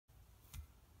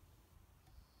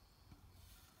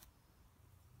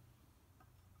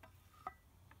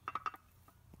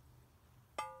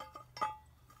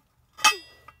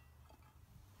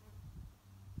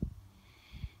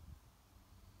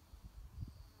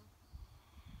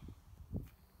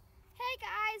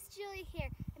guys, Julie here.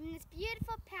 I'm in this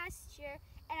beautiful pasture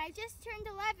and I just turned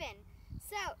 11.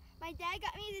 So my dad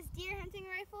got me this deer hunting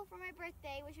rifle for my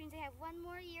birthday, which means I have one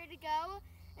more year to go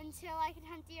until I can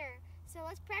hunt deer. So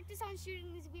let's practice on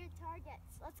shooting these weird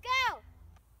targets. Let's go!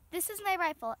 This is my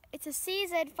rifle. It's a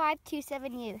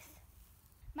CZ527 Youth.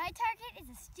 My target is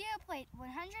a steel plate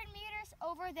 100 meters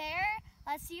over there.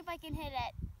 Let's see if I can hit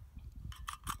it.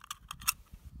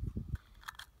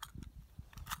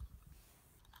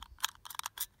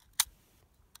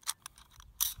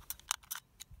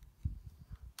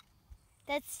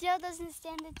 That still doesn't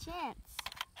stand a chance.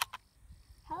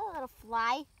 Hello, little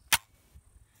fly.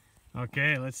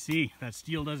 Okay, let's see. That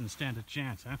steel doesn't stand a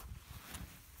chance, huh?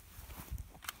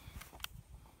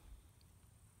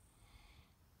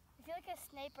 I feel like a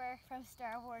sniper from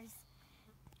Star Wars.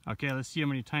 Okay, let's see how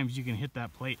many times you can hit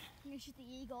that plate. I'm gonna shoot the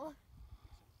eagle.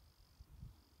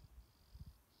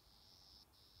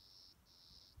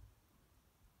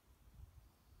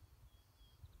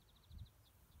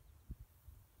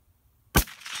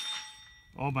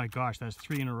 Oh my gosh, that's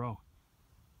 3 in a row.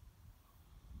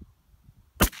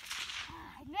 I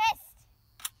missed!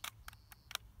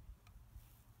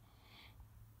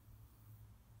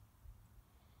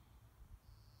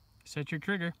 Set your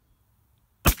trigger.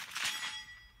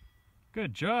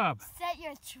 Good job. Set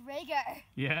your trigger.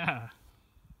 Yeah.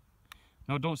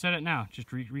 No, don't set it now. Just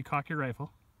recock your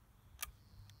rifle.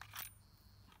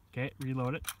 Okay,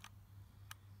 reload it.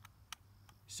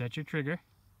 Set your trigger.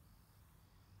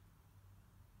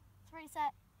 It's already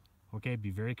set. Okay, be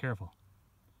very careful.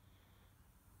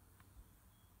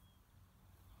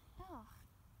 Oh.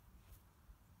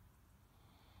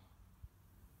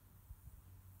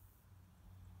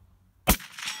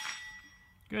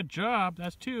 Good job.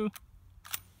 That's 2.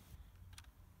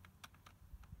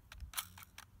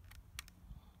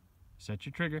 Set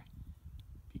your trigger.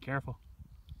 Be careful.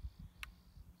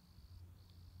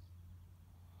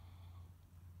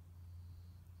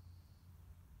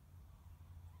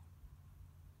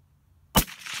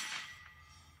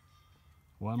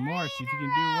 One more. See if you can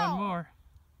do one more.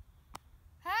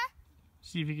 Huh?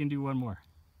 See if you can do one more.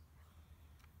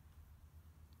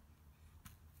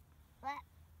 What?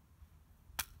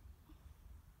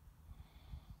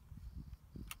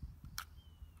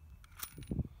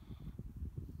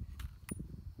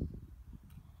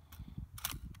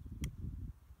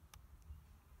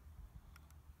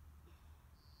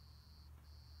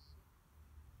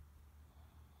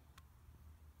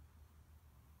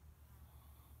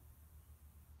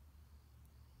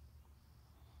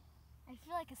 I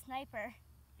feel like a sniper.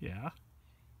 Yeah.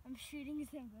 I'm shooting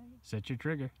somebody. Set your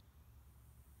trigger.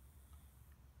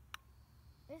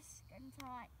 This gun's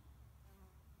hot.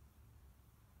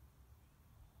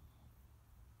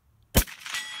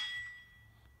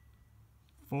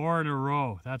 Four in a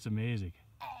row. That's amazing.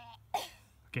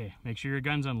 Okay, make sure your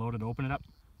gun's unloaded. Open it up.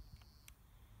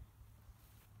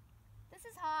 This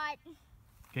is hot.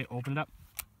 Okay, open it up.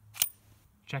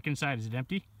 Check inside. Is it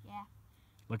empty? Yeah.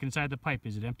 Look inside the pipe.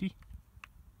 Is it empty?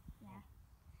 Yeah.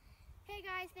 Hey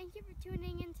guys, thank you for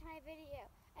tuning into my video.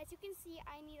 As you can see,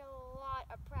 I need a lot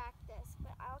of practice,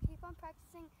 but I'll keep on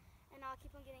practicing and I'll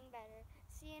keep on getting better.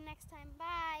 See you next time.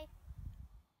 Bye.